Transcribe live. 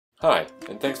Hi,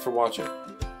 and thanks for watching.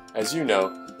 As you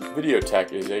know, video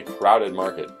tech is a crowded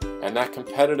market, and that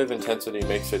competitive intensity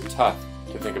makes it tough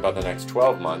to think about the next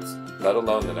 12 months, let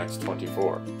alone the next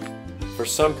 24. For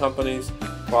some companies,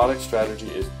 product strategy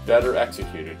is better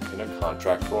executed in a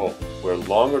contract role, where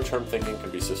longer-term thinking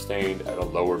can be sustained at a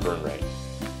lower burn rate.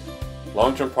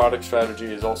 Long-term product strategy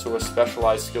is also a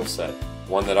specialized skill set,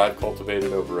 one that I've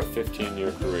cultivated over a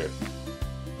 15-year career.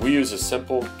 We use a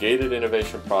simple, gated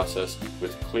innovation process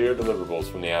with clear deliverables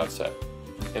from the outset.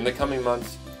 In the coming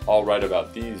months, I'll write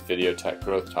about these video tech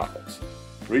growth topics.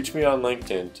 Reach me on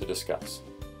LinkedIn to discuss.